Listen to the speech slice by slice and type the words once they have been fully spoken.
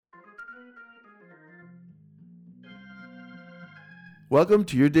Welcome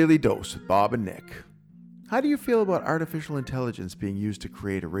to your Daily Dose with Bob and Nick. How do you feel about artificial intelligence being used to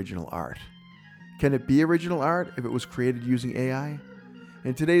create original art? Can it be original art if it was created using AI?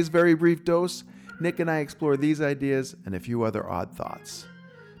 In today's very brief dose, Nick and I explore these ideas and a few other odd thoughts.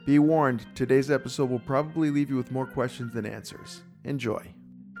 Be warned, today's episode will probably leave you with more questions than answers. Enjoy.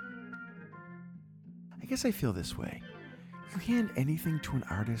 I guess I feel this way. You hand anything to an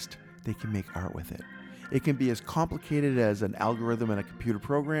artist, they can make art with it. It can be as complicated as an algorithm in a computer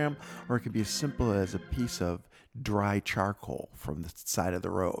program, or it can be as simple as a piece of dry charcoal from the side of the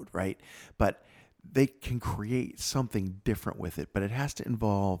road, right? But they can create something different with it, but it has to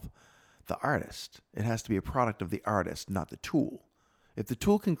involve the artist. It has to be a product of the artist, not the tool. If the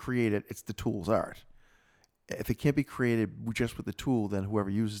tool can create it, it's the tool's art. If it can't be created just with the tool, then whoever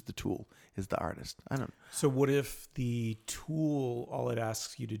uses the tool is the artist. I don't know. So what if the tool, all it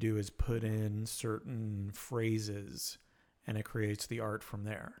asks you to do is put in certain phrases and it creates the art from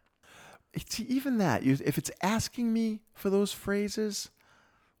there? It's even that. If it's asking me for those phrases,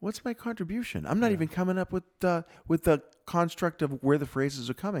 what's my contribution? I'm not even coming up with the construct of where the phrases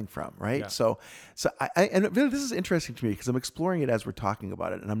are coming from, right? Yeah. So and really this is interesting to me because I'm exploring it as we're talking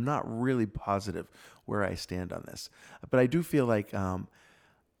about it, and I'm not really positive where I stand on this. But I do feel like I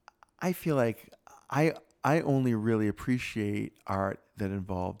only really appreciate art that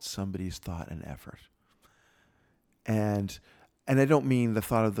involved somebody's thought and effort. And I don't mean the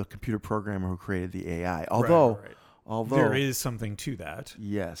thought of the computer programmer who created the AI, although there is something to that.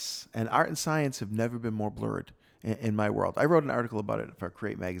 Yes. And art and science have never been more blurred in my world. I wrote an article about it for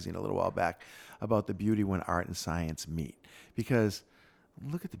Create magazine a little while back about the beauty when art and science meet. Because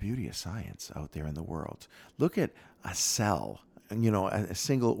look at the beauty of science out there in the world. Look at a cell, a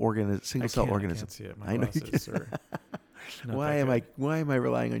single cell organism. I can't see it. My glasses are not Why am I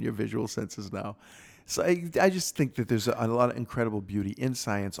relying on your visual senses now? So I just think that there's a lot of incredible beauty in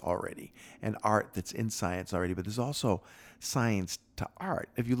science already, and art that's in science already, but there's also science to art.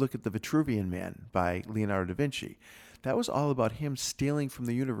 If you look at The Vitruvian Man by Leonardo da Vinci, that was all about him stealing from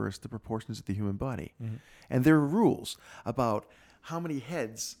the universe the proportions of the human body. Mm-hmm. And there are rules about how many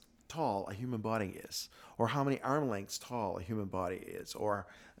heads tall a human body is, or how many arm lengths tall a human body is, or,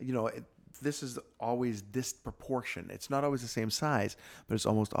 this is always this proportion. It's not always the same size, but it's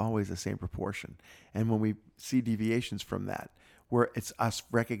almost always the same proportion. And when we see deviations from that, it's us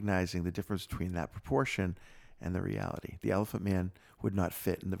recognizing the difference between that proportion and the reality. The Elephant Man would not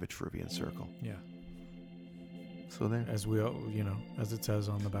fit in the Vitruvian circle. Yeah. So there. As we, as it says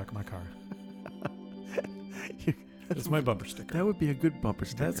on the back of my car. It's my bumper sticker. That would be a good bumper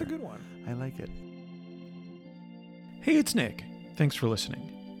sticker. That's a good one. I like it. Hey, it's Nick. Thanks for listening.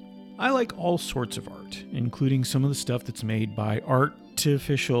 I like all sorts of art, including some of the stuff that's made by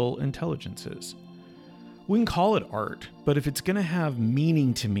artificial intelligences. We can call it art, but if it's going to have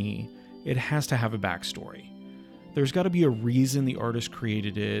meaning to me, it has to have a backstory. There's got to be a reason the artist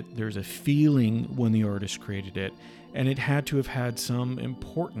created it, there's a feeling when the artist created it, and it had to have had some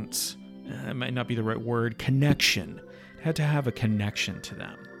importance. It might not be the right word, connection. It had to have a connection to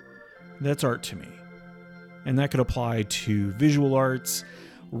them. That's art to me. And that could apply to visual arts,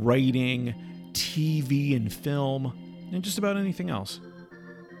 writing, TV and film, and just about anything else.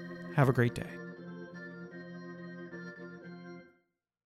 Have a great day.